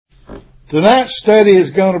Tonight's study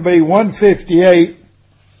is going to be 158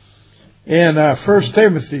 in 1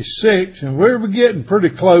 Timothy 6, and we're getting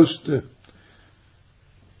pretty close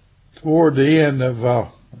toward the end of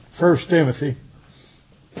 1 Timothy.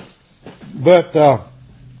 But I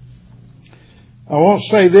want to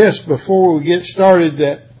say this before we get started,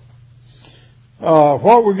 that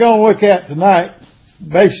what we're going to look at tonight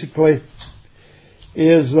basically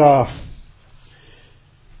is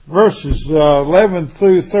verses 11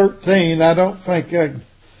 through 13. I don't think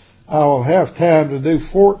I will have time to do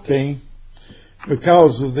 14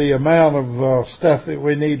 because of the amount of stuff that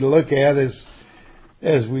we need to look at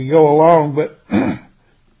as we go along. But I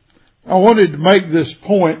wanted to make this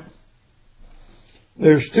point.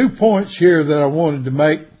 There's 2 points here that I wanted to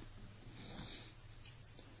make.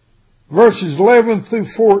 Verses 11 through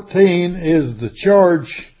 14 is the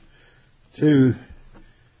charge to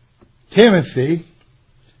Timothy.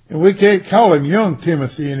 And we can't call him young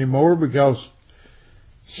Timothy anymore, because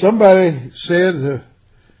somebody said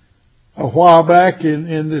a while back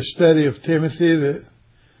in this study of Timothy that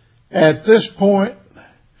at this point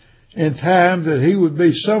in time that he would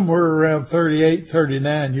be somewhere around 38,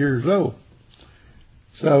 39 years old.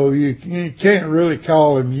 So you can't really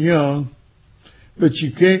call him young, but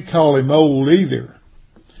you can't call him old either.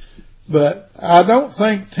 But I don't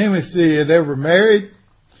think Timothy had ever married,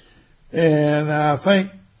 and I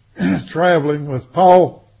think traveling with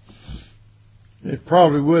Paul, it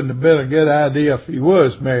probably wouldn't have been a good idea if he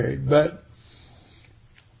was married. But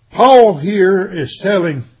Paul here is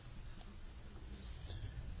telling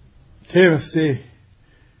Timothy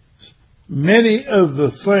many of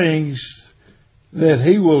the things that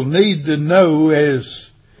he will need to know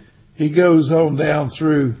as he goes on down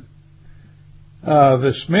through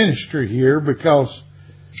this ministry here, because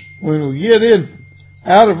when we get in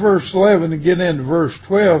out of verse 11 and get into verse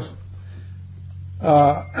 12,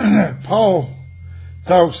 Paul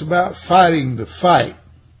talks about fighting the fight.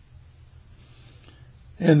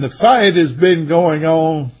 And the fight has been going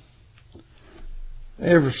on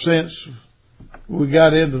ever since we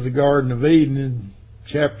got into the Garden of Eden in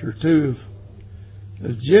chapter 2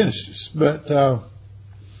 of Genesis. But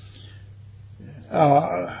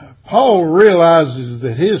Paul realizes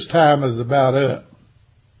that his time is about up.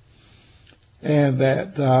 And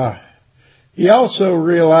that he also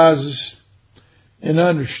realizes and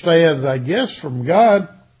understands, I guess, from God,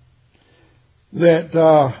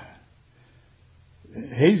 that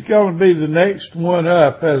he's going to be the next one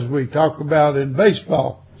up, as we talk about in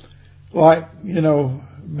baseball, like,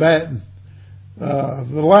 batting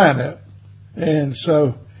the lineup. And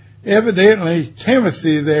so evidently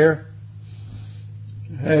Timothy there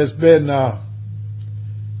has been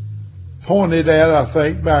pointed at, I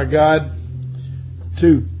think, by God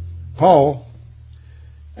to Paul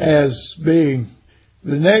as being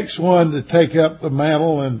the next one to take up the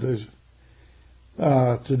mantle and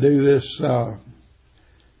to do this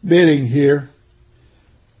bidding here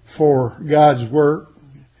for God's work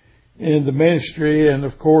in the ministry. And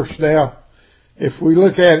of course now, if we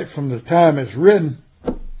look at it from the time it's written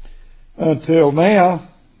until now,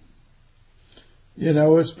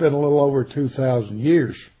 it's been a little over 2,000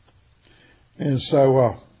 years. And so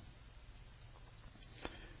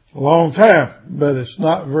a long time, but it's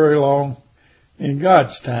not very long in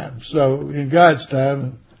God's time. So in God's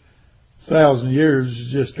time, 1,000 years is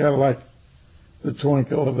just kind of like the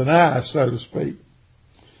twinkle of an eye, so to speak.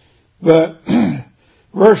 But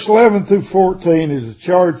verse 11 through 14 is a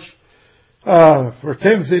charge for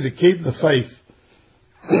Timothy to keep the faith.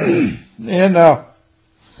 And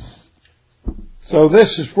so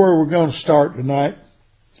this is where we're going to start tonight.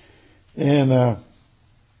 In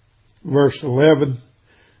verse 11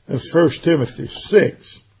 of 1 Timothy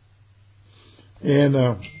 6.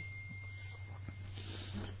 And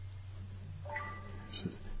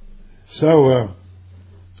so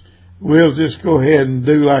we'll just go ahead and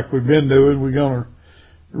do like we've been doing. We're going to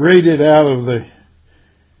read it out of the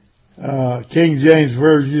King James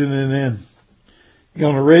Version, and then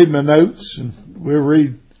going to read my notes, and we'll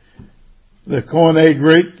read the Koine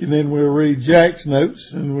Greek, and then we'll read Jack's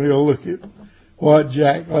notes, and we'll look at what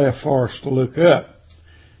Jack left for us to look up.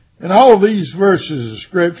 And all these verses of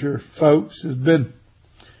Scripture, folks, has been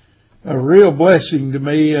a real blessing to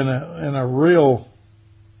me and a real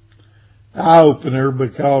eye-opener,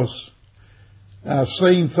 because I've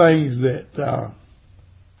seen things that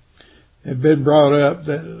have been brought up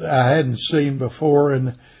that I hadn't seen before,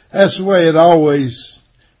 and that's the way it always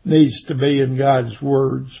needs to be in God's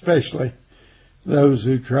Word, especially those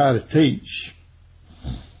who try to teach.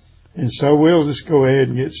 And so we'll just go ahead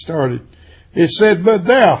and get started. It said, "But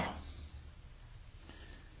thou,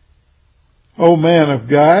 O man of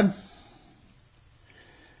God,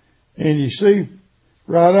 And you see,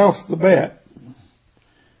 right off the bat,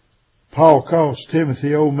 Paul calls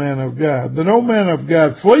Timothy, O man of God. But, O man of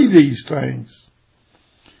God, flee these things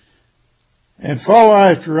and follow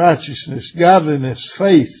after righteousness, godliness,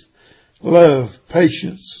 faith, love,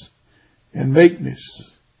 patience, and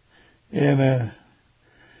meekness. And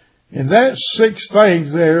that's 6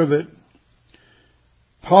 things there that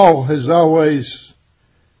Paul has always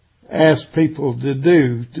asked people to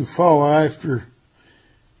do, to follow after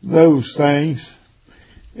those things.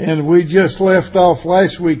 And we just left off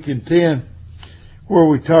last week in 10 where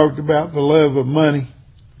we talked about the love of money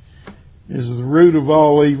is the root of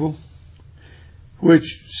all evil,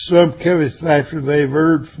 which some covet after they have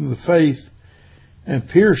erred from the faith and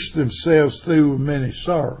pierced themselves through with many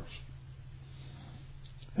sorrows.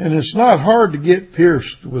 And it's not hard to get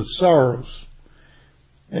pierced with sorrows.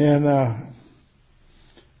 And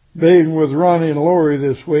being with Ronnie and Lori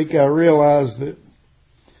this week, I realized that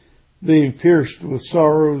being pierced with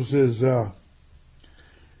sorrows is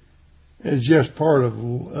just part of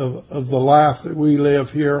the life that we live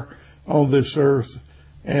here on this earth,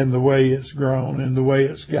 and the way it's grown and the way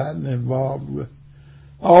it's gotten involved with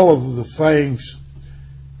all of the things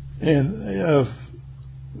of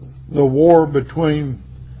the war between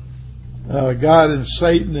God and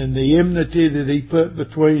Satan, and the enmity that he put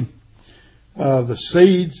between the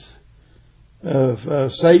seeds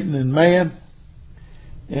of Satan and man,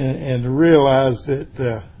 and to realize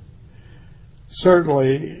that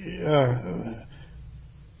certainly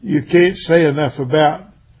you can't say enough about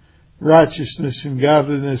righteousness and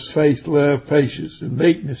godliness, faith, love, patience, and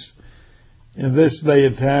meekness in this day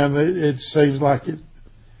and time. It seems like it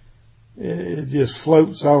just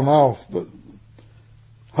floats on off, but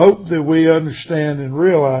hope that we understand and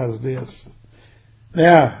realize this.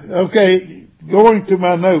 Now, okay, going to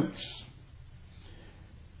my notes,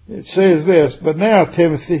 it says this, but now,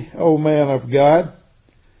 Timothy, O man of God,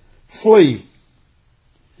 flee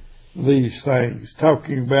these things,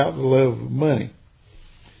 talking about the love of money.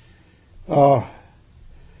 And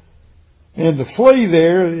the flee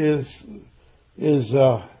there is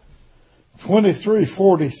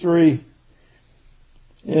 2343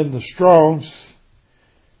 in the Strong's,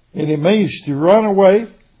 and it means to run away,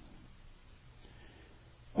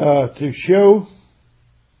 to show,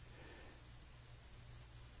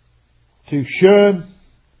 to shun,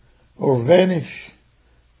 or vanish,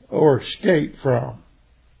 or escape from.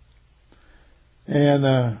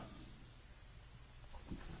 And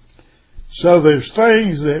so there's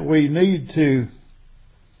things that we need to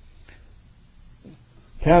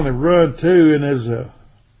kind of run to, and as a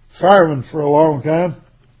fireman for a long time,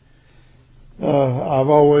 I've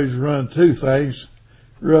always run to things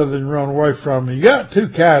rather than run away from them. You got 2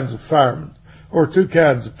 kinds of firemen, or 2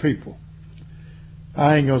 kinds of people.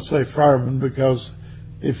 I ain't going to say firemen, because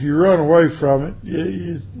if you run away from it,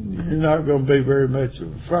 you're not going to be very much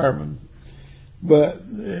of a fireman. But,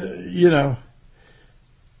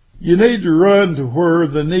 you need to run to where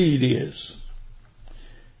the need is.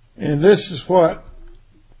 And this is what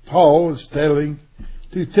Paul is telling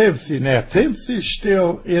to Timothy. Now, Timothy's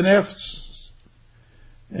still in Ephesus,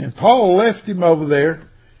 and Paul left him over there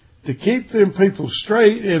to keep them people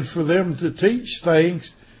straight and for them to teach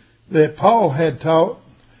things that Paul had taught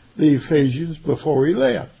the Ephesians before he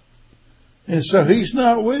left. And so he's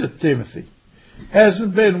not with Timothy,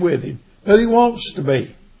 hasn't been with him, but he wants to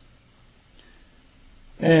be.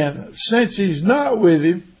 And since he's not with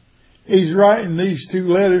him, he's writing these 2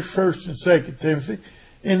 letters, 1st and 2nd Timothy,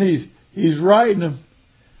 and he's writing them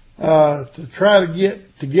to try to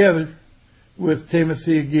get together with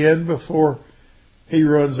Timothy again before he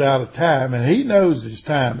runs out of time. And he knows his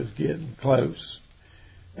time is getting close.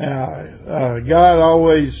 God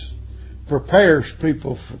always prepares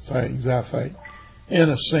people for things, I think, in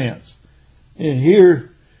a sense. And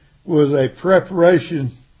here was a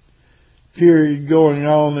preparation period going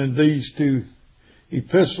on in these 2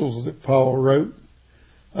 epistles that Paul wrote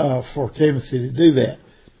for Timothy to do that.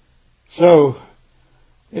 So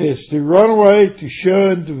it's to run away, to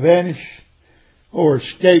shun, to vanish, or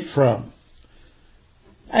escape from,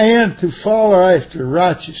 and to follow after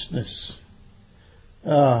righteousness.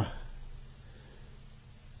 And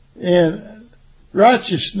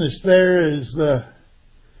righteousness there is the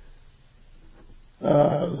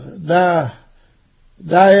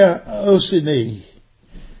daiosine,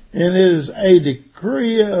 and it is a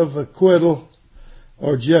decree of acquittal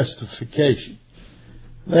or justification.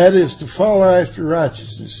 That is to follow after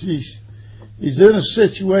righteousness. He's in a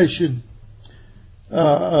situation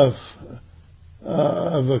of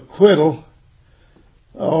acquittal,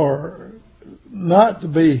 or not to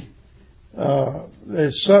be,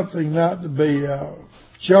 there's something not to be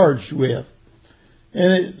charged with.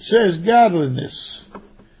 And it says godliness.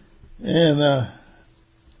 And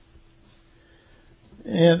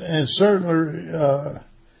certainly,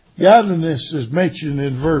 godliness is mentioned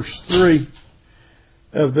in verse 3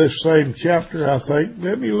 of this same chapter, I think.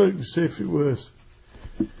 Let me look and see if it was.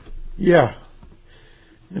 Yeah.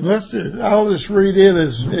 And I'll just read it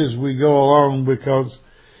as we go along, because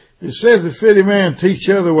it says, if any man teach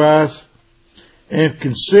otherwise and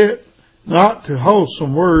consent not to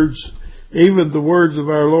wholesome words, even the words of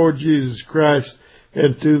our Lord Jesus Christ,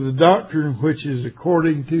 and to the doctrine which is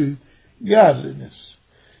according to godliness.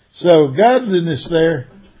 So godliness there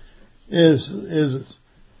is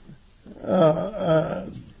a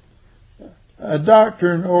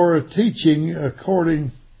doctrine or a teaching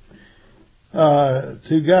according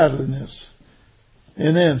to godliness.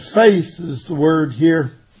 And then faith is the word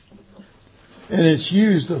here, and it's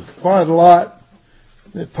used quite a lot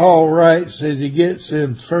that Paul writes as he gets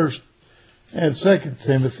in 1st and 2nd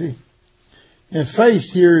Timothy. And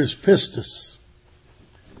faith here is pistis.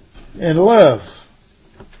 And love.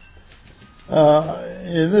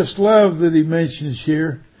 And this love that he mentions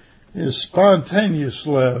here is spontaneous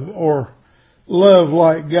love, or love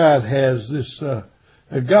like God has, this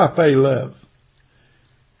agape love.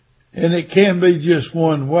 And it can be just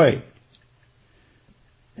one way.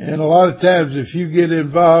 And a lot of times if you get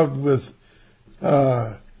involved with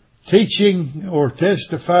teaching or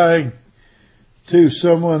testifying to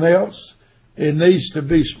someone else, it needs to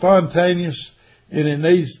be spontaneous, and it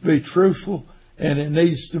needs to be truthful, and it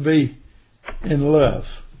needs to be in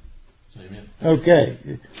love. Amen. Okay.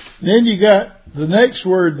 Then you got the next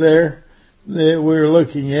word there that we're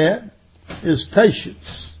looking at is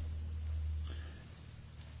patience.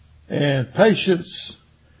 And patience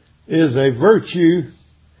is a virtue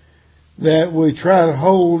that we try to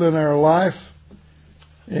hold in our life.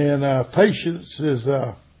 And patience is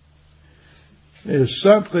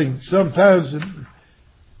something sometimes it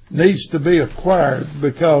needs to be acquired,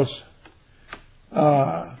 because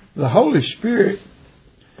the Holy Spirit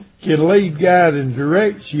can lead, guide, and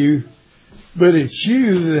direct you, but it's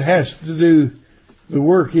you that has to do the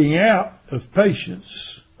working out of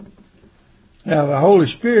patience. Now, the Holy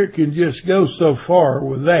Spirit can just go so far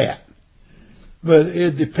with that, but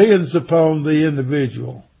it depends upon the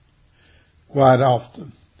individual quite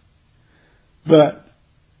often. But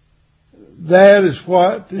that is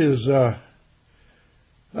what is,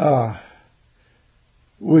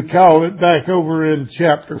 we call it, back over in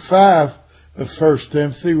chapter 5 of 1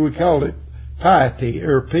 Timothy, we call it piety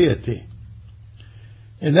or piety.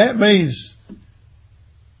 And that means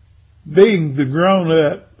being the grown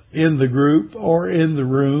up in the group or in the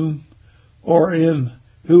room or in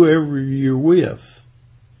whoever you're with.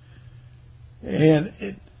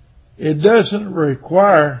 And it doesn't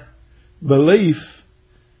require belief,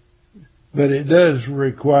 but it does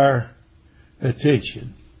require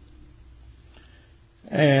attention.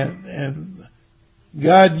 And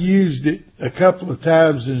God used it a couple of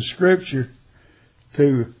times in Scripture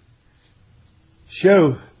to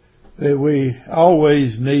show that we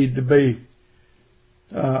always need to be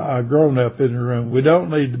a grown up in the room. We don't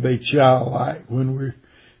need to be childlike when we're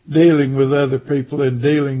dealing with other people and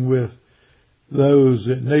dealing with those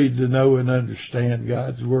that need to know and understand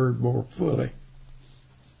God's Word more fully.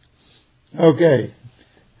 Okay.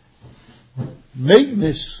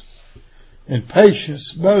 Meekness and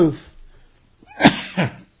patience both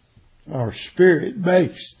are spirit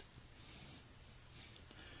based.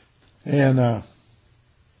 And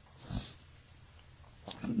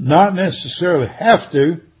not necessarily have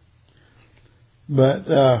to,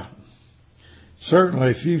 but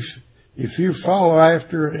certainly if you follow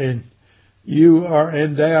after and you are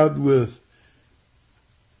endowed with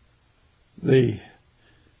the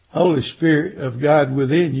Holy Spirit of God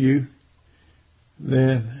within you,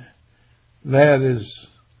 then that is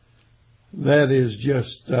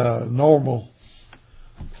just normal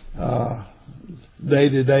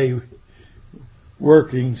day-to-day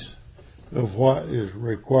workings of what is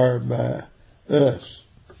required by us.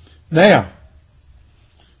 Now,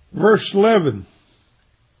 verse 11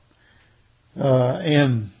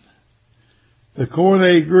 in the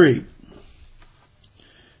Koine Greek.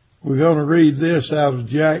 We're going to read this out of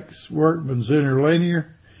Jack's Workman's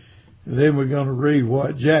Interlinear, and then we're going to read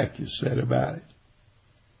what Jack has said about it.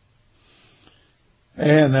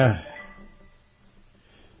 And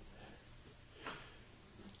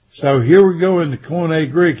so here we go in the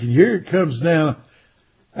Koine Greek, and here it comes down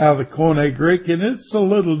out of the Koine Greek, and it's a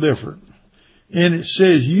little different. And it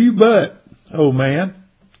says, "You but, O man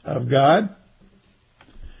of God,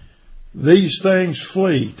 these things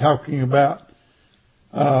flee," talking about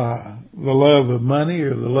the love of money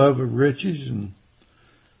or the love of riches and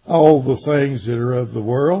all the things that are of the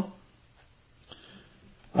world.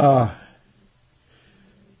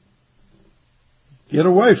 Get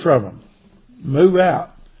away from them. Move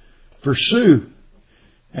out. Pursue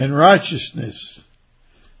and righteousness,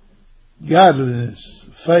 godliness,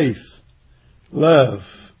 faith, love,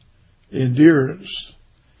 endurance,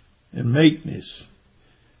 and meekness.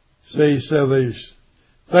 See, so there's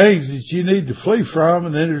things that you need to flee from,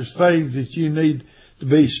 and then there's things that you need to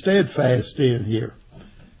be steadfast in here.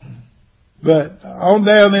 But on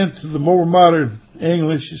down into the more modern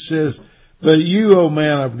English, it says, but you, O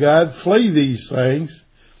man of God, flee these things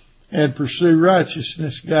and pursue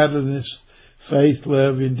righteousness, godliness, faith,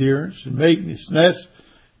 love, endurance, and meekness. And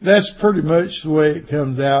that's pretty much the way it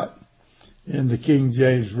comes out in the King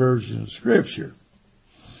James Version of Scripture.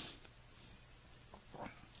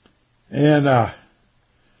 And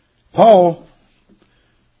Paul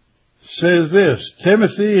says this,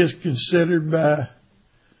 Timothy is considered by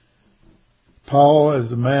Paul as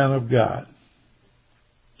the man of God.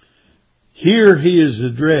 Here he is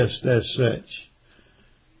addressed as such.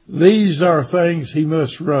 These are things he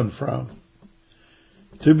must run from.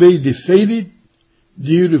 To be defeated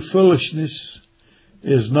due to foolishness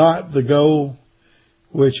is not the goal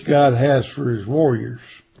which God has for his warriors.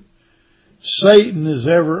 Satan is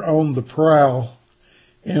ever on the prowl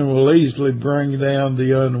and will easily bring down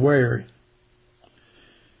the unwary.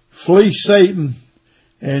 Flee Satan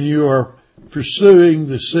and you are pursuing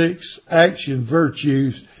the 6 action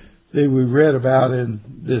virtues that we read about in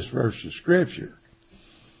this verse of Scripture.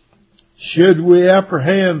 Should we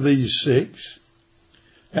apprehend these six,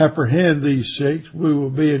 we will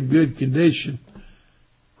be in good condition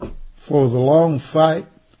for the long fight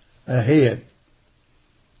ahead.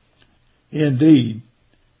 Indeed,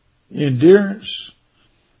 endurance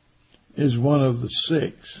is one of the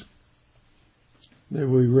 6 that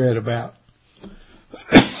we read about.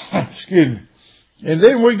 Excuse me. And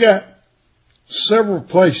then we got several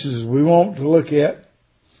places we want to look at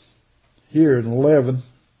here in 11.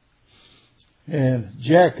 And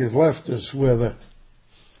Jack has left us with a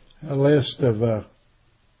list of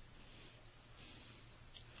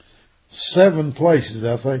 7 places,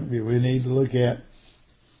 I think, that we need to look at.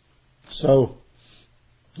 So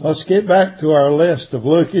let's get back to our list of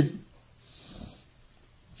looking.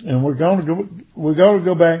 And we're going to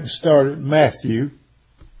go back and start at Matthew.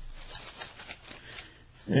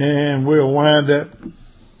 And we'll wind up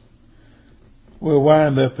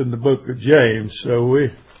in the book of James. So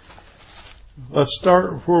let's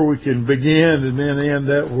start where we can begin and then end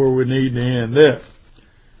up where we need to end up.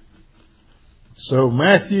 So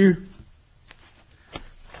Matthew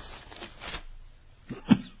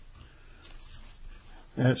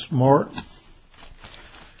that's Mark.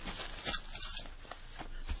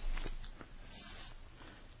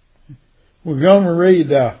 We're going to read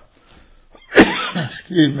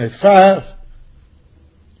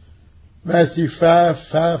Matthew 5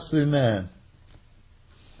 through 9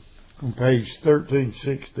 on page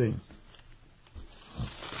 1316.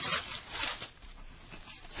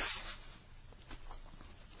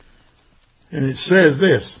 And it says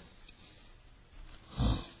this,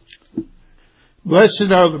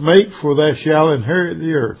 Blessed are the meek, for they shall inherit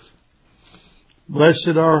the earth.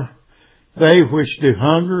 Blessed are they which do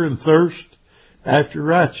hunger and thirst after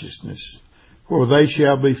righteousness, for they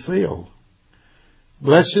shall be filled.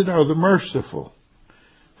 Blessed are the merciful,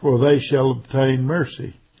 for they shall obtain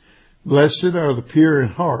mercy. Blessed are the pure in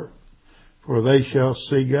heart, for they shall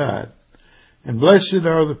see God. And blessed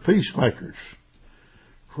are the peacemakers,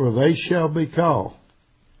 for they shall be called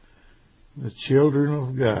the children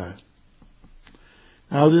of God.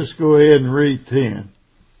 I'll just go ahead and read 10.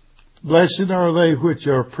 Blessed are they which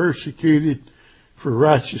are persecuted for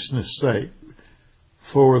righteousness' sake,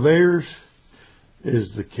 for theirs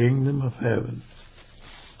is the kingdom of heaven.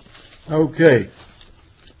 Okay.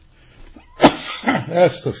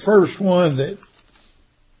 That's the first one that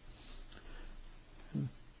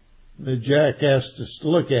Jack asked us to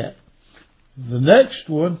look at. The next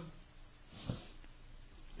one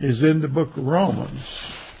is in the book of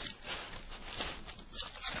Romans.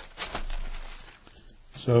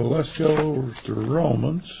 So let's go over to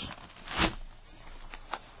Romans.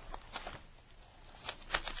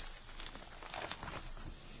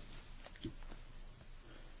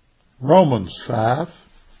 Romans 5.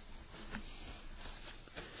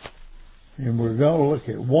 And we're going to look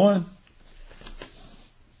at 1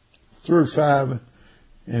 through 5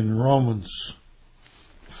 in Romans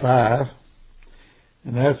 5.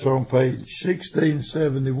 And that's on page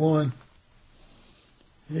 1671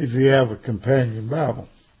 if you have a companion Bible.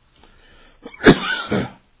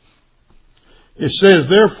 It says,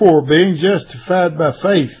 therefore, being justified by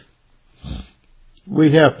faith,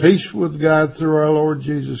 we have peace with God through our Lord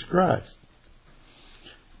Jesus Christ,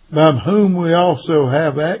 by whom we also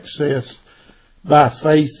have access by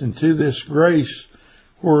faith into this grace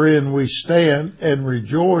wherein we stand and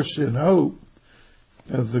rejoice in hope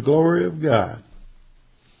of the glory of God.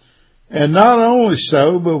 And not only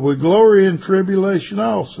so, but we glory in tribulation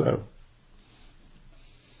also,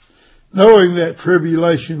 knowing that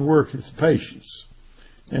tribulation worketh patience.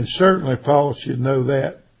 And certainly Paul should know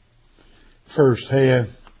that firsthand,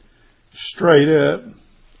 straight up,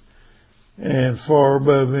 and far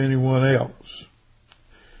above anyone else.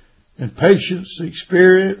 And patience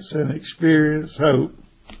experience, and experience hope.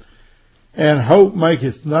 And hope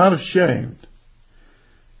maketh not ashamed,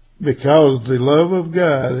 because the love of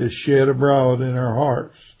God is shed abroad in our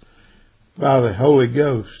hearts by the Holy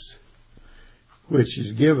Ghost, which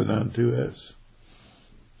is given unto us.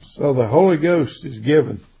 So the Holy Ghost is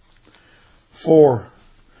given for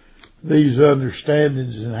these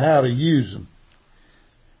understandings and how to use them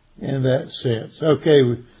in that sense. Okay,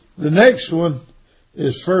 the next one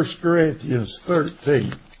is 1 Corinthians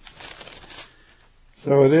 13.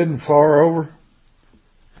 So it isn't far over.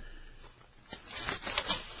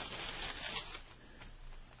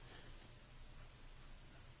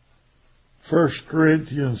 First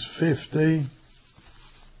Corinthians 15.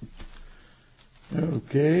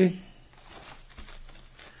 Okay.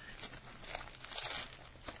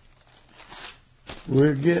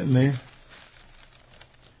 We're getting there.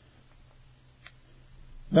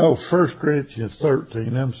 No, 1 Corinthians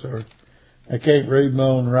 13. I'm sorry. I can't read my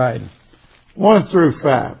own writing. 1 through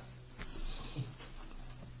 5.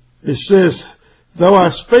 It says, though I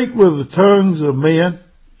speak with the tongues of men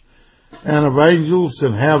and of angels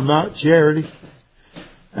and have not charity,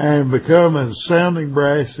 I am become as a sounding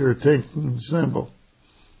brass or a tinkling cymbal.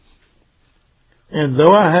 And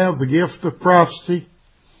though I have the gift of prophecy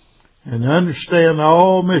and understand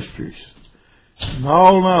all mysteries and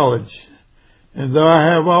all knowledge, and though I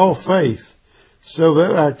have all faith so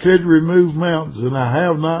that I could remove mountains, and I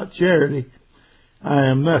have not charity, I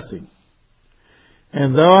am nothing.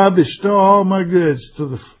 And though I bestow all my goods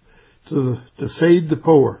to feed the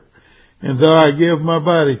poor, and though I give my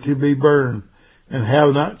body to be burned, and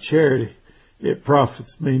have not charity, it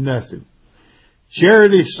profits me nothing.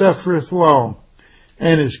 Charity suffereth long,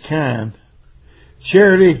 and is kind.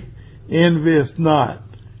 Charity envieth not.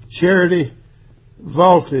 Charity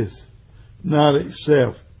vaunteth not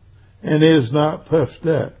itself, and is not puffed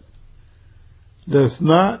up. Doth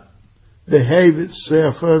not behave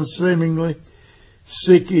itself unseemingly,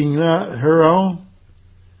 seeking not her own.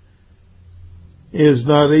 Is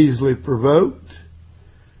not easily provoked,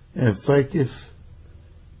 and thinketh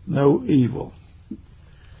no evil.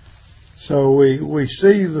 So we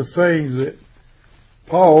see the things that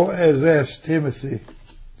Paul has asked Timothy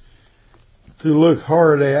to look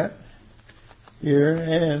hard at here,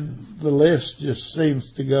 and the list just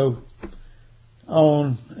seems to go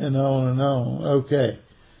on and on and on. Okay.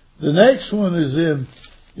 The next one is in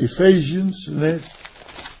Ephesians, and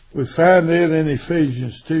we find it in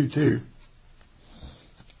Ephesians 2:2.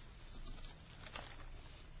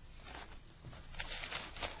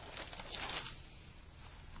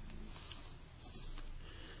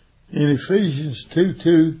 In Ephesians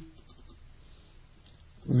 2:2,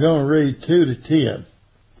 we're going to read 2 to 10.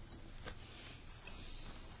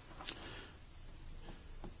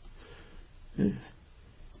 It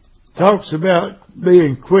talks about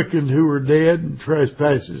being quickened who were dead in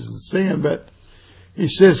trespasses and sin, but he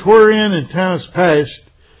says, wherein in times past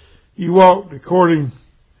you walked according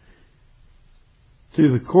to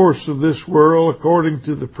the course of this world, according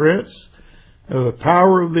to the prince of the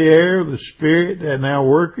power of the air, the spirit that now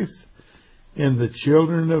worketh in the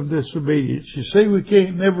children of disobedience. You see, we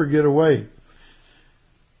can't never get away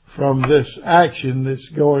from this action that's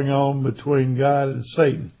going on between God and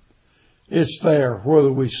Satan. It's there,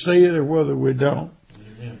 whether we see it or whether we don't.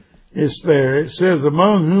 Amen. It's there. It says,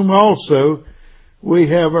 among whom also we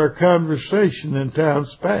have our conversation in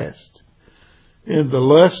times past, in the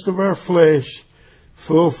lust of our flesh,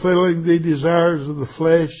 fulfilling the desires of the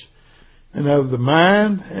flesh and of the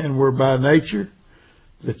mind, and were by nature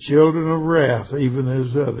the children of wrath, even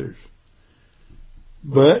as others.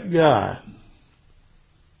 But God,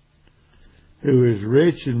 who is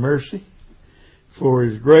rich in mercy, for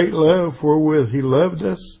his great love wherewith he loved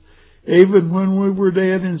us, even when we were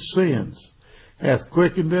dead in sins, hath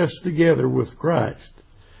quickened us together with Christ.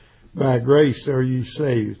 By grace are you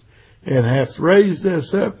saved, and hath raised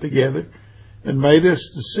us up together, and made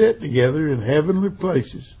us to sit together in heavenly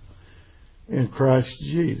places in Christ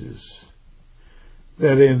Jesus,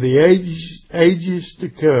 that in the ages to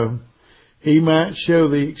come he might show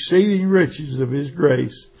the exceeding riches of his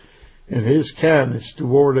grace and his kindness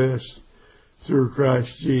toward us through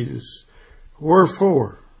Christ Jesus.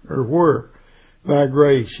 Wherefore, or where, by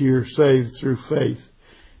grace ye are saved through faith,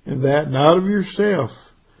 and that not of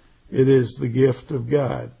yourself, it is the gift of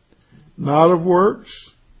God, not of works,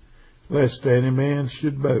 lest any man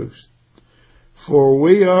should boast. For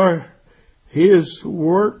we are his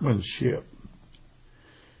workmanship,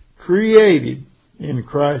 created in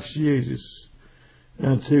Christ Jesus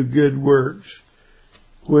unto good works,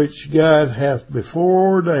 which God hath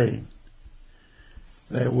before ordained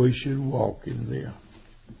that we should walk in them.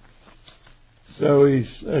 So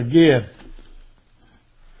he's, again,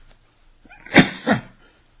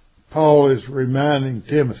 Paul is reminding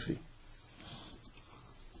Timothy,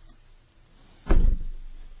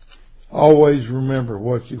 always remember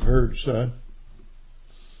what you've heard, son,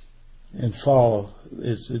 and follow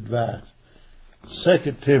its advice.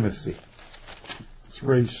 2 Timothy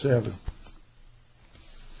 3:7.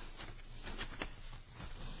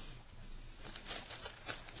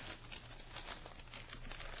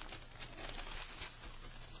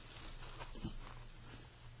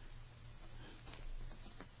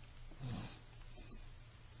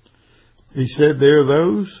 He said there are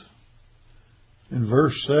those in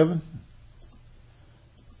verse 7,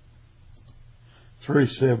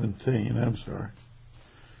 3:17, I'm sorry.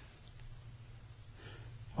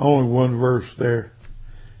 Only one verse there.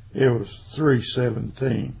 It was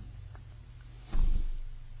 3:17.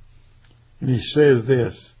 And he says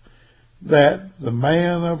this, that the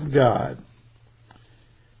man of God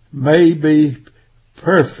may be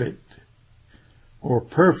perfect, or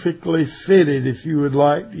perfectly fitted, if you would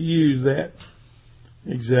like to use that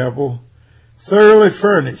example, thoroughly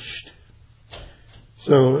furnished.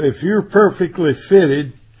 So if you're perfectly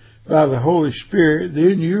fitted by the Holy Spirit,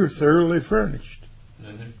 then you're thoroughly furnished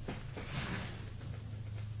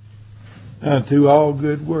unto all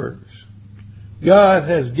good works. God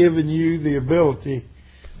has given you the ability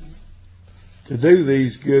to do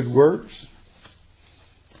these good works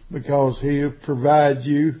because he provides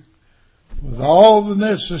you with all the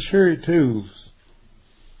necessary tools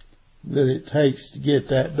that it takes to get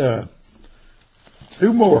that done.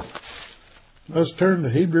 Two more. Let's turn to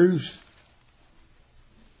Hebrews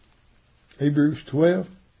 12.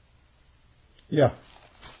 Yeah.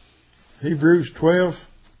 Hebrews 12.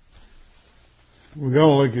 We're going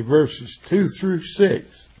to look at verses 2 through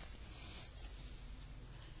 6.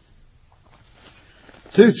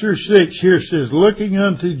 2 through 6 here says, looking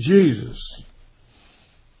unto Jesus,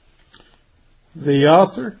 the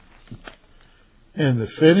author and the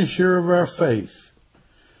finisher of our faith,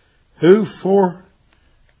 who for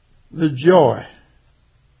the joy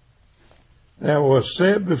that was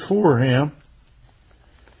set before him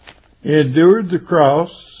endured the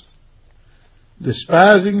cross,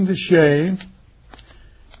 despising the shame,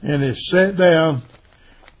 and is set down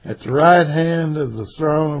at the right hand of the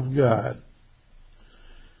throne of God.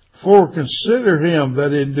 For consider him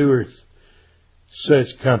that endureth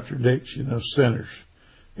such contradiction of sinners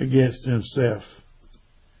against himself,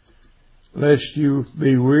 lest you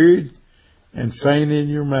be wearied and faint in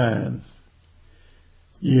your mind.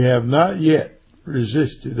 Ye have not yet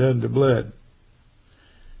resisted unto blood,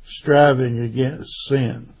 striving against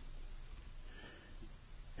sin.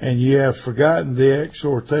 And ye have forgotten the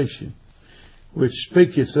exhortation which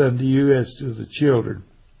speaketh unto you as to the children,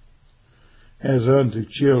 as unto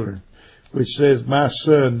children, which says, my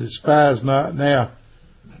son, despise not thou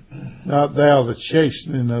the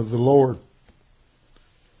chastening of the Lord,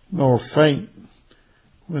 nor faint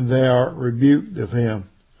when thou art rebuked of him.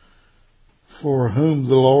 For whom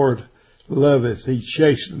the Lord loveth, he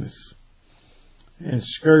chasteneth, and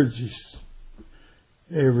scourgeth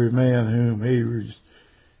every man whom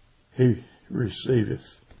he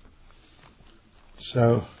receiveth.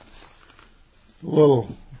 So, a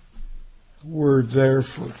little word there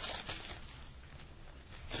for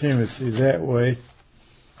Timothy that way.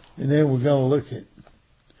 And then we're going to look at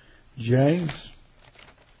James.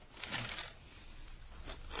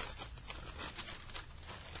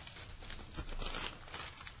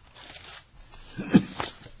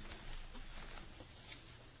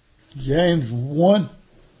 James 1.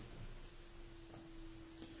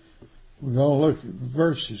 We're going to look at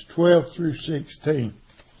verses 12 through 16.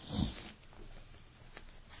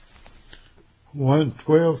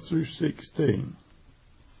 1:12 through 16.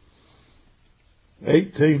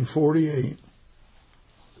 1848.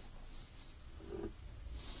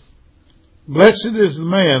 Blessed is the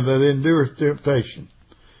man that endureth temptation,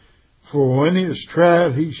 for when he is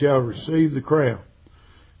tried, he shall receive the crown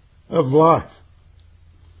of life,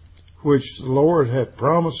 which the Lord hath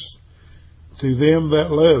promised to them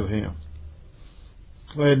that love him.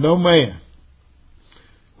 Let no man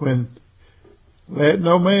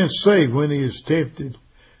say when he is tempted,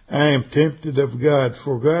 I am tempted of God,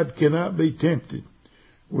 for God cannot be tempted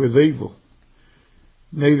with evil,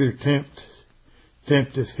 neither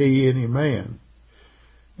tempteth he any man.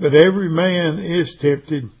 But every man is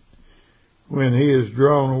tempted when he is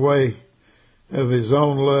drawn away of his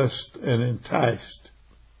own lust and enticed.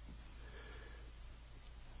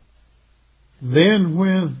 Then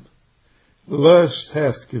when lust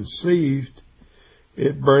hath conceived,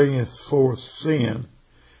 it bringeth forth sin,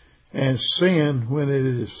 and sin, when it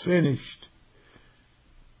is finished,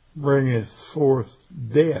 bringeth forth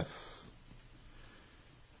death.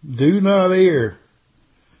 Do not err,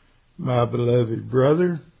 my beloved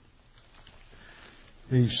brother,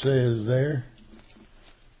 he says there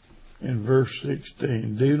in verse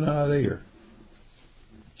 16. Do not err.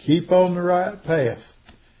 Keep on the right path.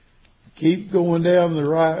 Keep going down the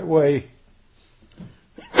right way.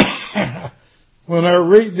 When I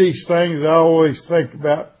read these things, I always think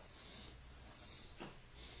about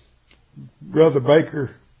Brother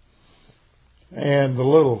Baker and the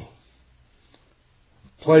little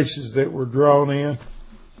places that were drawn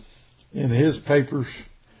in his papers.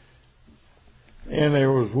 And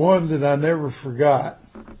there was one that I never forgot.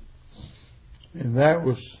 And that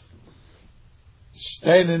was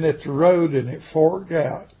standing at the road and it forked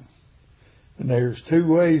out. And there's two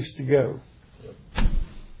ways to go.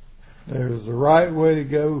 There's the right way to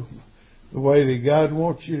go, the way that God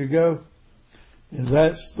wants you to go. And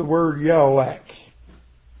that's the word Yalak.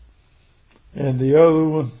 And the other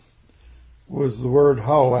one was the word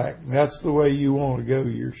Halak. That's the way you want to go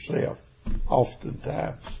yourself,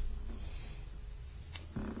 oftentimes.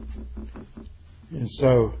 And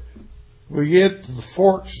so we get to the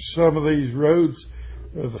forks of some of these roads,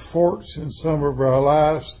 or the forks in some of our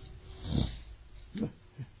lives.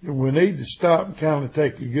 And we need to stop and kind of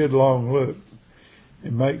take a good long look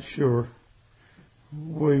and make sure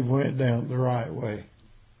we went down the right way.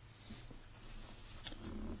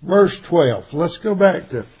 Verse 12. Let's go back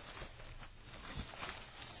to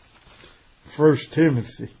 1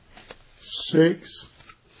 Timothy 6.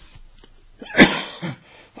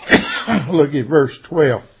 Look at verse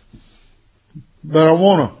 12. But I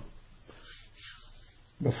want to,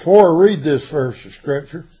 before I read this verse of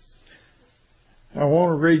Scripture, I want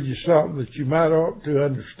to read you something that you might ought to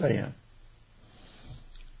understand.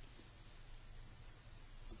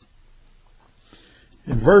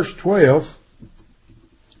 In verse 12,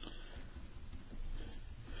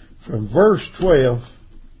 from verse 12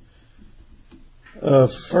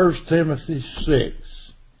 of 1 Timothy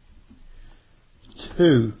 6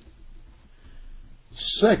 to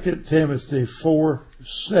 2 Timothy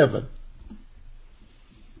 4:7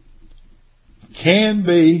 can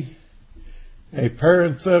be a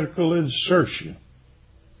parenthetical insertion.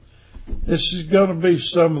 This is going to be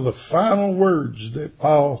some of the final words that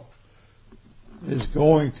Paul is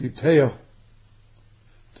going to tell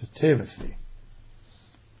to Timothy.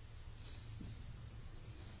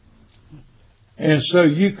 And so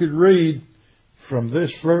you could read from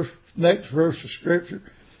this next verse of Scripture,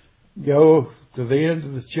 go to the end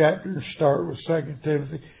of the chapter and start with 2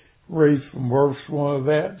 Timothy, read from verse 1 of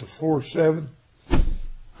that to 4:7.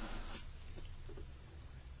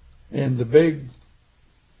 And the big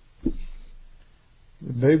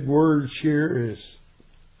words here is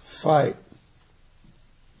fight.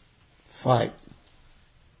 Fight.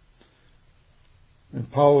 And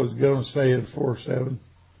Paul is going to say in 4:7,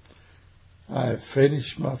 I have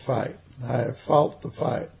finished my fight. I have fought the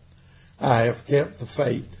fight. I have kept the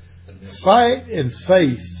faith. Fight and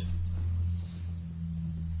faith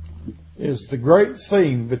is the great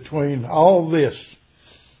theme between all this.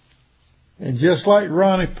 And just like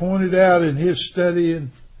Ronnie pointed out in his study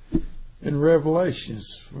in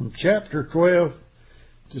Revelations, from chapter 12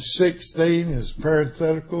 to 16 is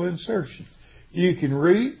parenthetical insertion. You can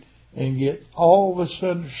read and get all this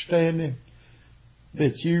understanding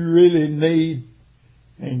that you really need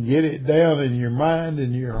and get it down in your mind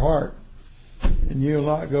and your heart, and you'll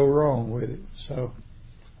not go wrong with it. So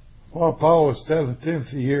what Paul is telling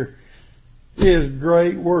Timothy here is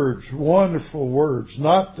great words, wonderful words.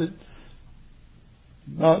 Not that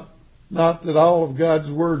all of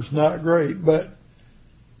God's word's not great, but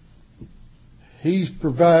he's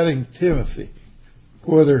providing Timothy,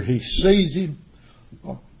 whether he sees him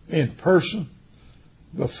in person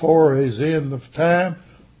before his end of time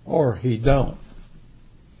or he don't.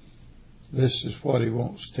 This is what he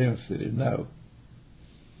wants Timothy to know.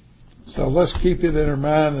 So let's keep it in our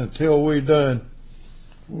mind until we're done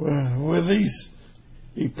with these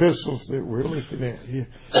epistles that we're looking at here.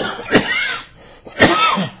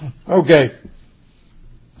 Okay.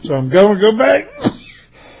 So I'm going to go back.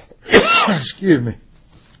 Excuse me.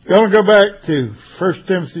 Going to go back to 1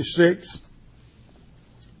 Timothy 6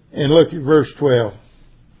 and look at verse 12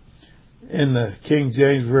 in the King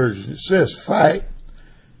James Version. It says, fight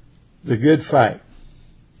the good fight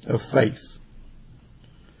of faith.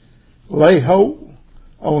 Lay hold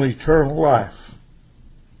on eternal life,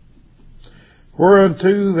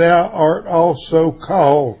 whereunto thou art also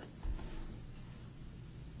called,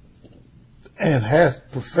 and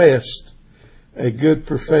hath professed a good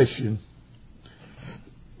profession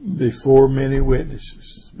before many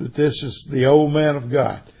witnesses. But this is the old man of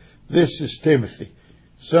God. This is Timothy.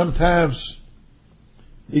 Sometimes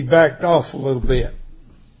he backed off a little bit.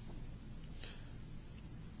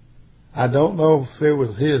 I don't know if it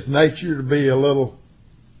was his nature to be a little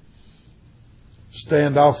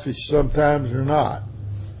standoffish sometimes or not.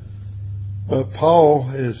 But Paul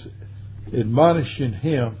is admonishing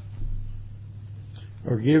him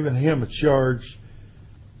or giving him a charge,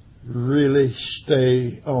 really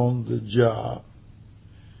stay on the job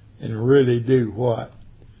and really do what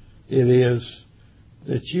it is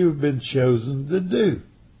that you've been chosen to do.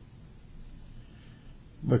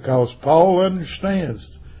 Because Paul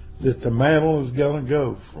understands that the mantle is going to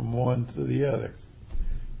go from one to the other,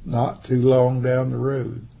 not too long down the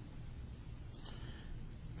road.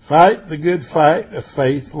 Fight the good fight of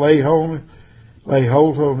faith, lay hold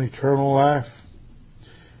on eternal life,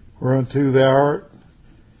 whereunto thou art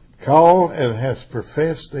called and hast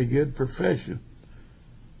professed a good profession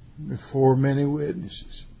before many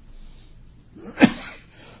witnesses.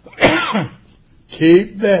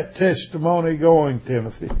 Keep that testimony going,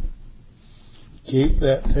 Timothy. Keep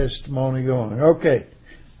that testimony going. Okay,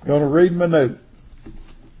 going to read my note.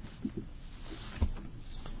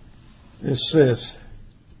 It says,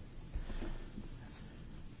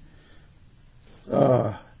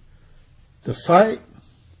 to fight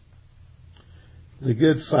the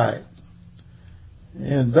good fight.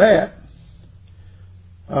 And that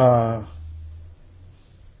fight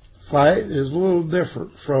is a little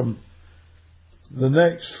different from the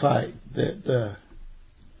next fight, that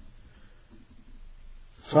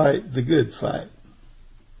fight the good fight.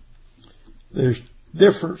 There's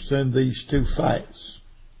difference in these two fights.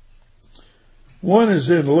 One is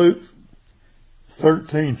in Luke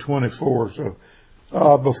 13:24. So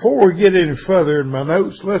before we get any further in my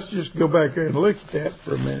notes, let's just go back there and look at that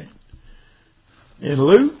for a minute. In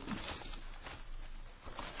Luke,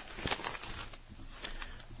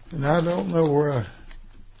 and I don't know where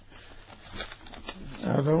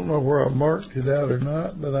I marked it out or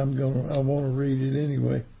not, but I want to read it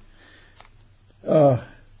anyway.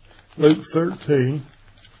 Luke 13.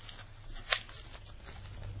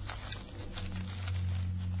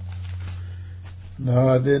 No,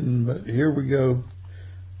 I didn't, but here we go.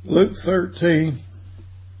 Luke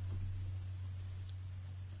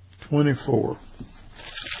 13:24.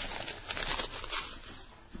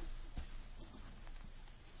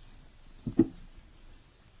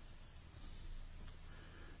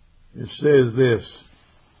 It says this: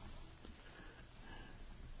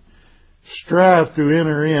 strive to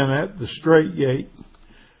enter in at the strait gate,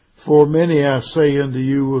 for many, I say unto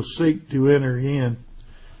you, will seek to enter in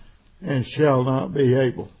and shall not be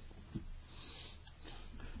able.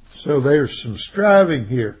 So there's some striving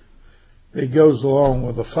here. It goes along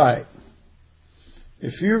with a fight.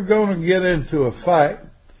 If you're going to get into a fight,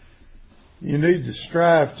 you need to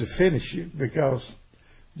strive to finish it, because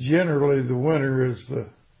generally the winner is the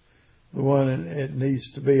one it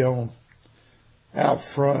needs to be on out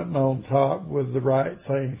front and on top with the right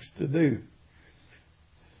things to do.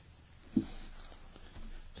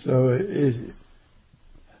 So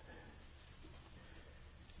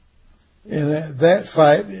and that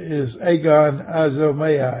fight is agon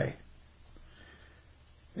azomai.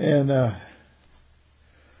 And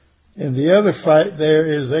the other fight there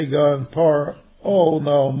is agon par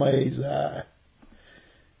onomazai.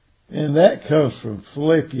 And that comes from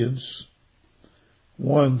Philippians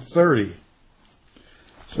 1:30.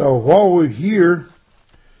 So while we're here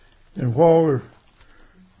and while we're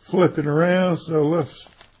flipping around, so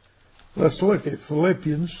let's look at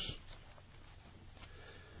Philippians.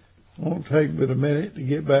 It won't take but a minute to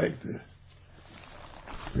get back to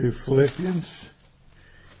Philippians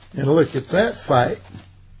and look at that fight,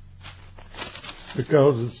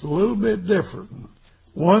 because it's a little bit different.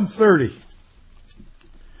 1:30.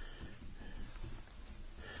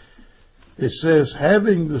 It says,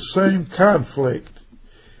 having the same conflict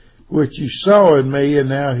which you saw in me and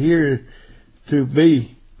now hear to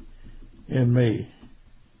be in me.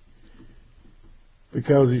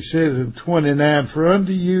 because he says in 29, for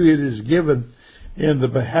unto you it is given in the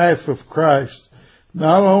behalf of Christ,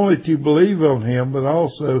 not only to believe on him, but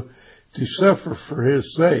also to suffer for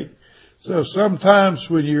his sake. So sometimes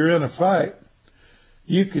when you're in a fight,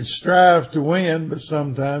 you can strive to win, but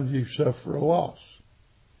sometimes you suffer a loss.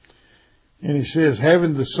 And he says,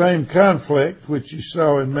 having the same conflict which you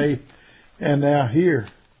saw in me and now hear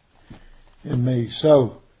in me.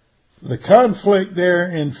 So the conflict there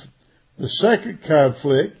in the second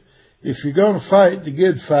conflict, if you're going to fight the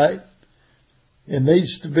good fight, it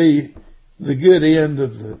needs to be the good end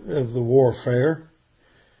of the warfare,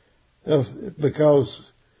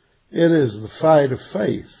 because it is the fight of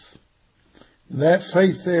faith. And that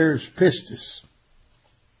faith there is pistis.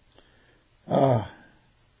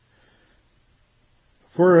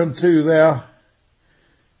 Whereunto thou,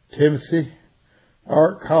 Timothy,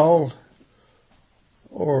 art called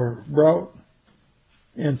or brought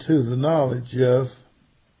into the knowledge of,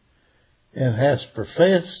 and hast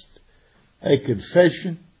professed a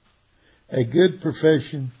confession, a good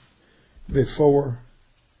profession before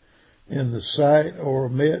in the sight or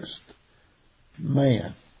amidst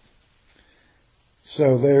man.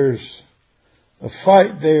 So there's a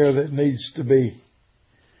fight there that needs to be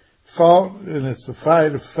fought, and it's the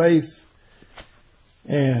fight of faith,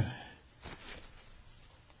 and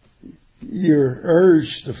you're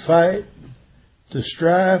urged to fight, to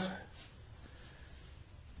strive,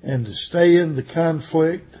 and to stay in the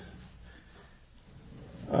conflict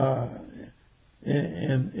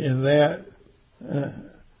in that,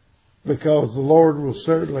 because the Lord will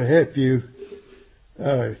certainly help you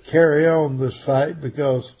carry on this fight,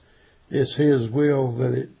 because it's his will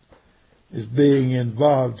that it is being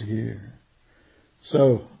involved here.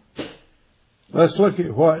 So let's look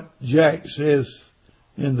at what Jack says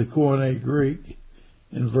in the Koine Greek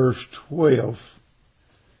in verse 12.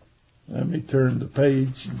 Let me turn the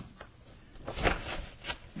page and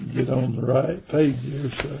get on the right page here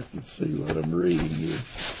so I can see what I'm reading here.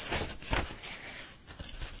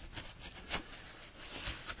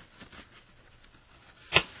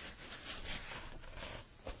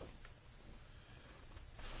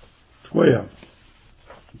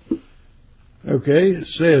 Okay, it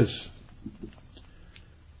says,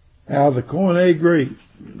 out of the Koine Greek,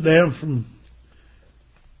 down from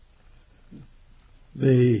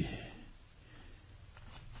the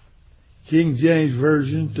King James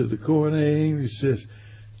Version to the Koine English, says,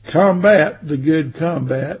 combat the good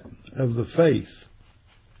combat of the faith.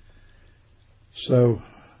 So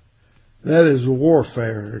that is a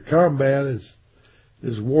warfare. Combat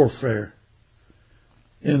is warfare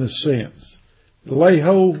in a sense. Lay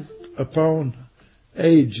hold upon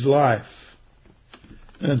age life,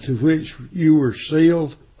 unto which you were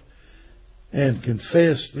sealed, and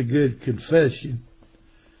confess the good confession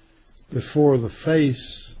before the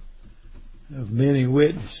face of many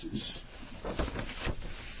witnesses.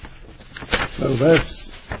 So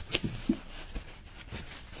that's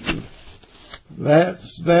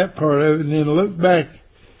that part of it. And then look back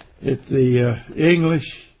at the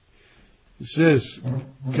English. It says,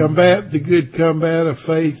 combat the good combat of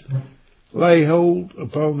faith, lay hold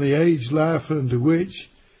upon the aged life unto which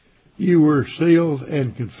you were sealed,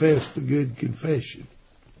 and confess the good confession.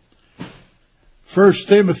 1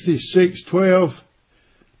 Timothy 6:12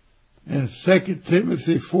 and 2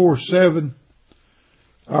 Timothy 4:7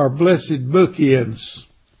 are blessed bookends.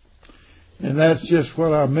 And that's just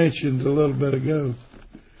what I mentioned a little bit ago.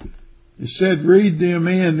 It said, read them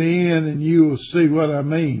end to end and you will see what I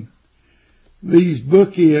mean. These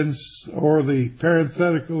bookends, or the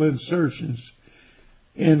parenthetical insertions,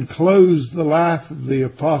 enclose the life of the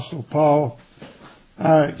Apostle Paul,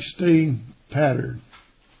 our esteemed pattern.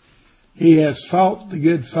 He has fought the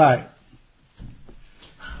good fight.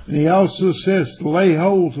 And he also says to lay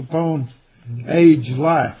hold upon age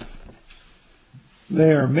life.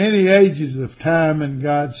 There are many ages of time in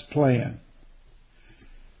God's plan.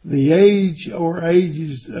 The age or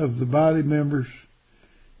ages of the body members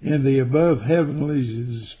in the above heavenlies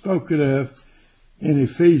is spoken of in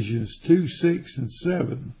Ephesians 2:6 and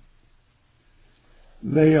 7.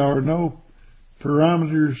 They are no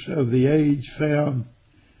parameters of the age found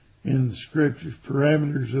in the scriptures,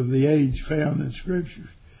 parameters of the age found in scriptures.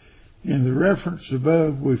 In the reference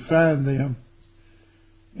above, we find them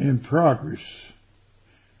in progress.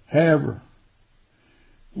 However,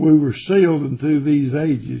 we were sealed into these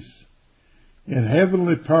ages. In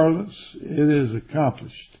heavenly parlance, it is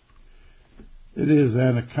accomplished. It is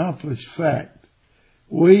an accomplished fact.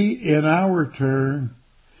 We, in our turn,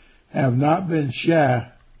 have not been shy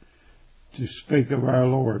to speak of our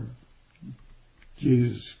Lord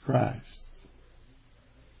Jesus Christ.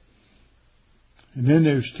 And then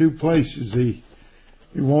there's two places he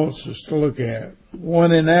wants us to look at.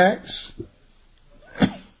 One in Acts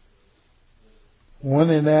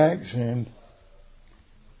and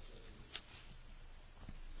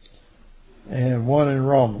one in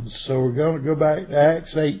Romans. So we're going to go back to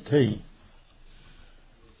Acts 18.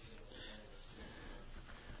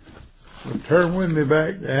 So turn with me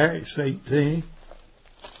back to Acts 18.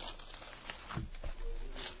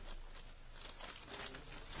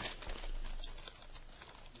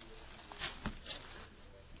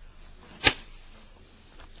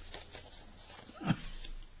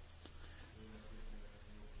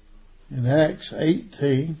 In Acts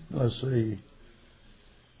 18, let's see,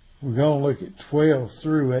 we're going to look at 12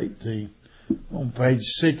 through 18 on page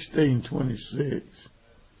 1626.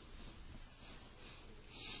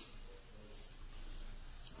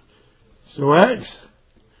 So Acts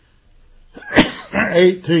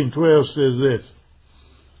 18:12 says this,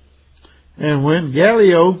 and when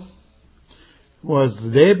Gallio was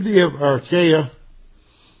the deputy of Achaia,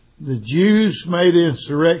 the Jews made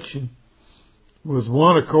insurrection with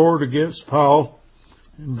one accord against Paul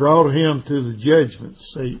and brought him to the judgment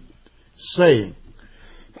seat, saying,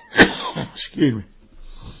 excuse me,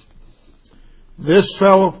 this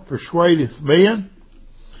fellow persuadeth men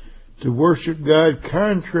to worship God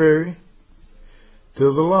contrary to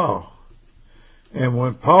the law. And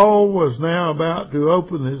when Paul was now about to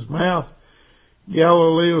open his mouth,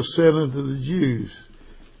 Galileo said unto the Jews,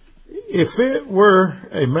 if it were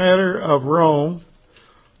a matter of wrong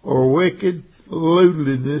or wicked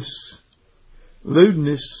lewdness,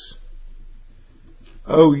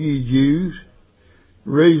 O ye Jews,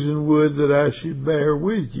 reason would that I should bear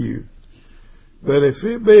with you. But if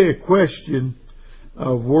it be a question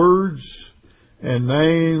of words and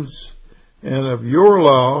names and of your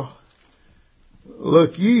law,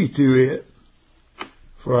 look ye to it,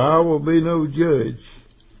 for I will be no judge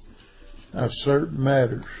of certain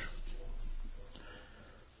matters.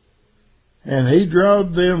 And he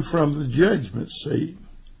drawed them from the judgment seat.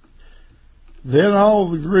 Then all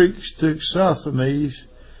the Greeks took Sosthenes,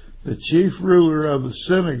 the chief ruler of the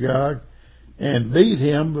synagogue, and beat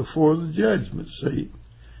him before the judgment seat.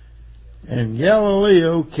 And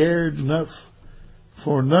Galileo cared enough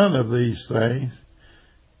for none of these things.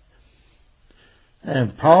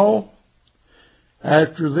 And Paul,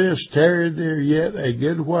 after this, tarried there yet a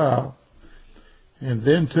good while, and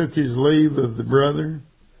then took his leave of the brethren,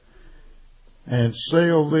 and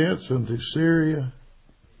sailed thence unto Syria,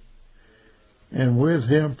 and with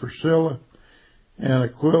him Priscilla and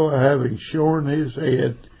Aquila, having shorn his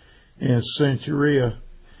head in Cenchrea,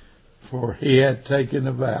 for he had taken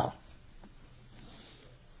a vow.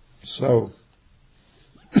 So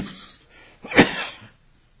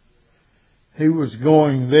he was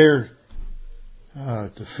going there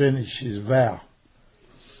to finish his vow.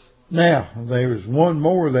 Now, there's one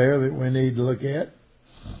more there that we need to look at,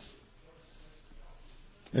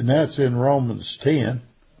 and that's in Romans 10.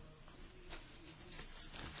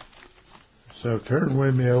 So turn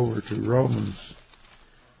with me over to Romans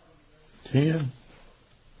 10.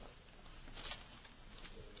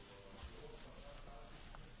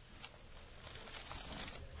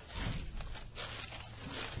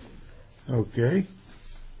 Okay.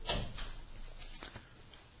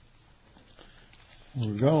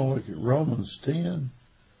 We're going to look at Romans 10.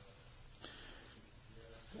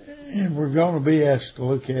 And we're going to be asked to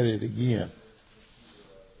look at it again.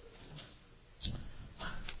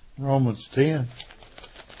 Romans 10.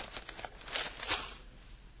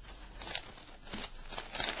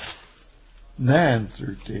 Nine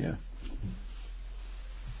through 10.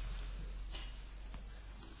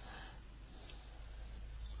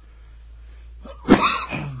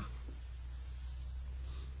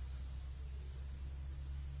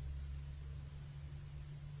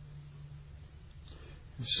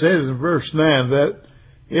 It says in verse 9 that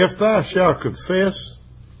if thou shalt confess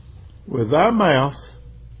with thy mouth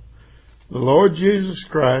the Lord Jesus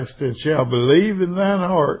Christ, and shalt believe in thine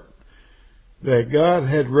heart that God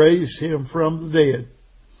had raised him from the dead,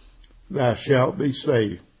 thou shalt be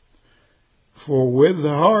saved. For with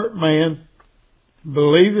the heart man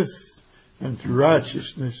believeth unto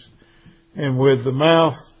righteousness, and with the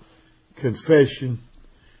mouth confession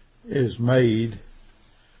is made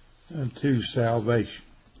unto salvation.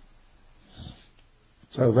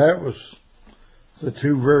 So that was the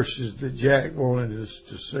two verses that Jack wanted us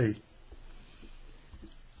to see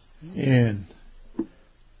in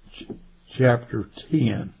chapter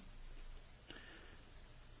 10.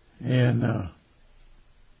 And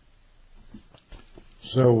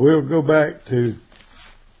so we'll go back to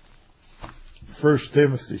 1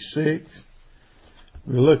 Timothy 6.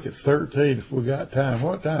 We'll look at 13 if we got time.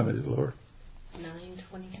 What time is it, Lord?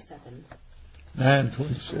 9:27.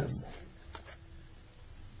 9:27.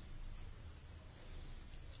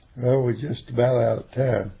 Well, we're just about out of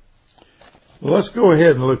time. Well, let's go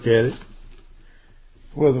ahead and look at it.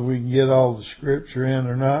 Whether we can get all the scripture in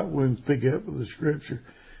or not, we can pick up with the scripture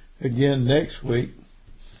again next week.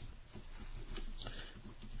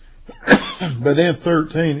 But in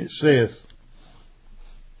 13 it says,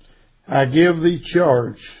 I give thee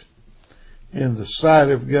charge in the sight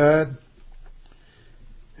of God,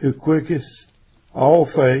 who quicketh all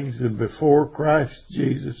things, and before Christ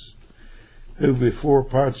Jesus, who before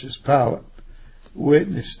Pontius Pilate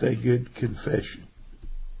witnessed a good confession.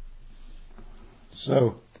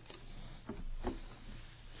 So,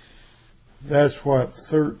 that's what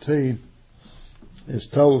 13 is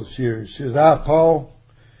told us here. It says, I, Paul,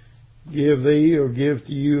 give thee or give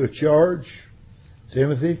to you a charge,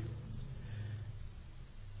 Timothy,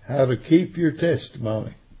 how to keep your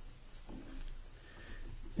testimony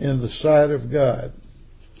in the sight of God.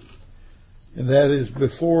 And that is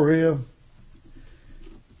before him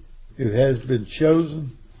who has been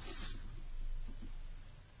chosen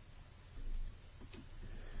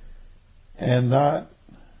and not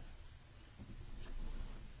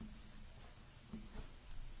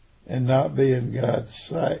be in God's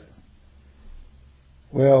sight.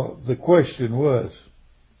 Well, the question was,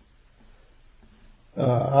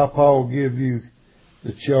 I, Paul, give you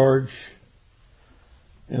the charge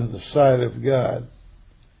in the sight of God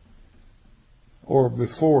or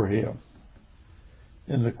before him.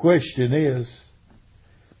 And the question is,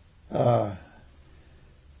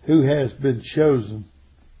 who has been chosen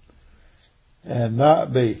and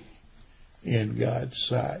not be in God's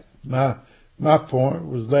sight? My point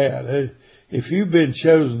was that if you've been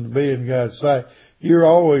chosen to be in God's sight, you're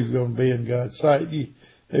always going to be in God's sight.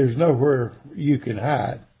 There's nowhere you can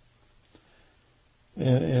hide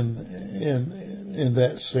in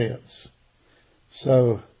that sense.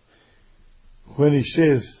 So when he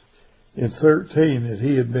says in 13 that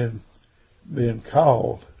he had been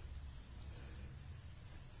called,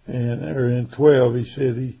 or in 12 he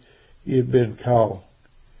said he had been called,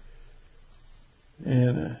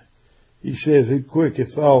 and he says he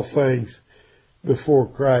quicketh all things before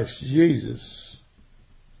Christ Jesus.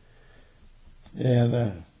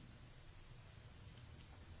 And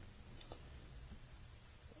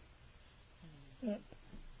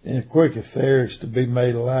quicketh there is to be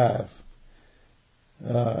made alive.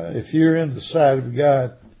 If you're in the sight of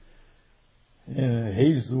God, and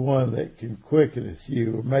he's the one that can quickeneth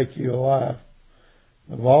you or make you alive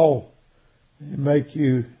of all, and make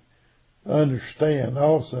you understand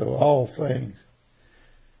also all things.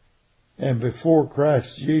 And before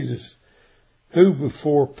Christ Jesus, who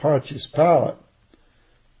before Pontius Pilate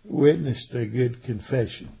witnessed a good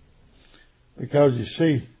confession. Because you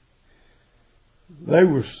see, there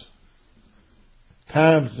was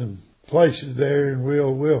times and places there, and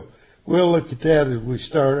we'll look at that as we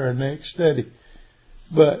start our next study.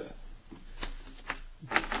 But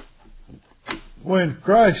when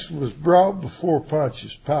Christ was brought before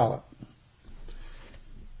Pontius Pilate,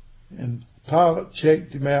 and Pilate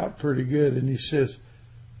checked him out pretty good, and he says,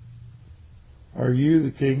 are you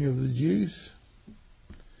the king of the Jews?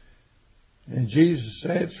 And Jesus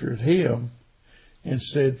answered him and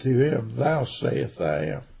said to him, thou sayest I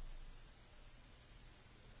am.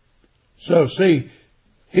 So see,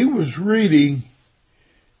 he was reading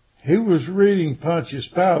Pontius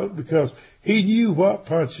Pilate because he knew what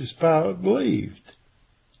Pontius Pilate believed.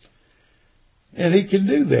 And he can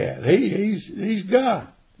do that. He's God.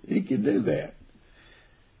 He can do that.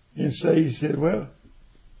 And so he said, well,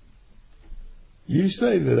 you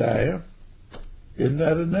say that I am. Isn't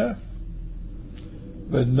that enough?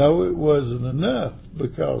 But no, it wasn't enough,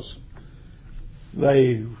 because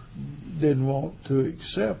they didn't want to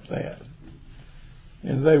accept that.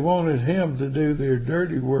 And they wanted him to do their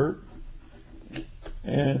dirty work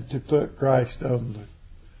and to put Christ on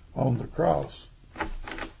the cross.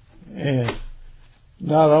 And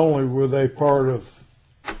not only were they part of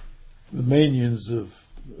the minions of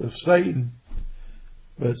Satan,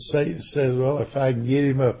 but Satan says, well, if I can get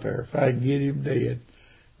him up there, if I can get him dead,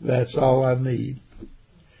 that's all I need.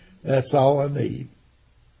 That's all I need.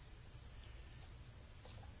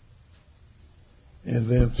 And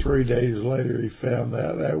then 3 days later he found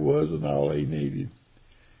out that wasn't all he needed.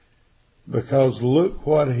 Because look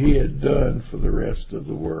what he had done for the rest of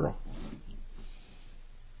the world.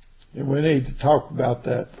 And we need to talk about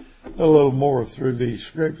that a little more through these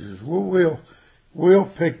scriptures. We'll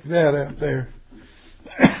pick that up there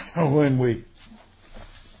when we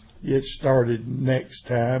get started next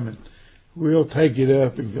time. And we'll take it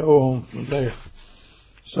up and go on from there.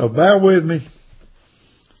 So bear with me,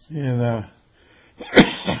 and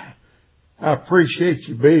I appreciate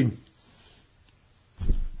you being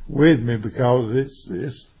with me, because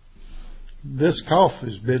this cough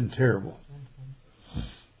has been terrible,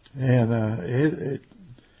 and it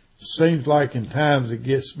seems like in times it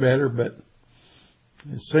gets better, but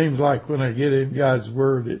it seems like when I get in God's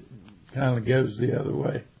Word, it kind of goes the other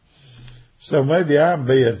way. So maybe I'm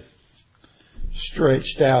being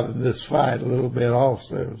stretched out in this fight a little bit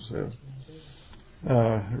also. So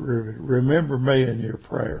remember me in your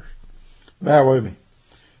prayers. Bow with me.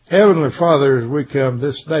 Heavenly Father, as we come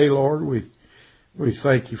this day, Lord, we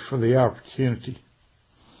thank you for the opportunity.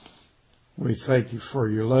 We thank you for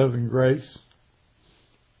your love and grace.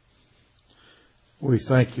 We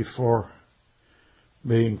thank you for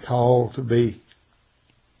being called to be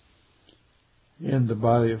in the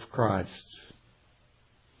body of Christ.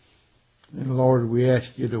 And Lord, we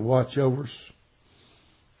ask you to watch over us.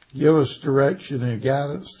 Give us direction and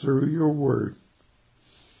guidance through your word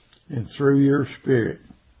and through your Spirit,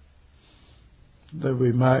 that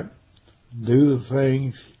we might do the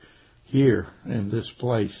things here in this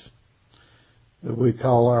place that we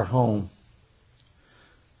call our home.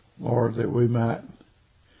 Lord, that we might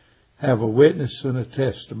have a witness and a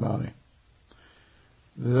testimony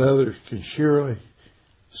that others can surely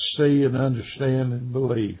see and understand and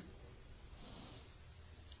believe,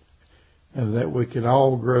 and that we can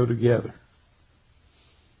all grow together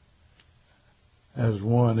as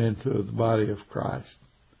one into the body of Christ.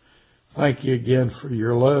 Thank you again for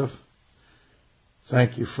your love.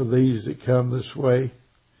 Thank you for these that come this way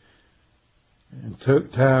and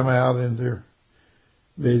took time out in their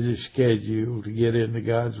busy schedule to get into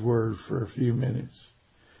God's Word for a few minutes.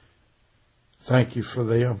 Thank you for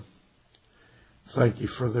them. Thank you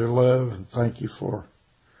for their love, and thank you for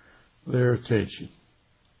their attention.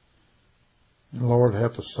 And Lord,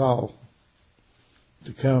 help us all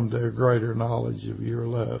to come to a greater knowledge of your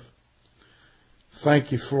love.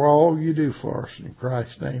 Thank you for all you do for us. In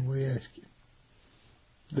Christ's name we ask you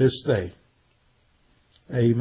this day. Amen.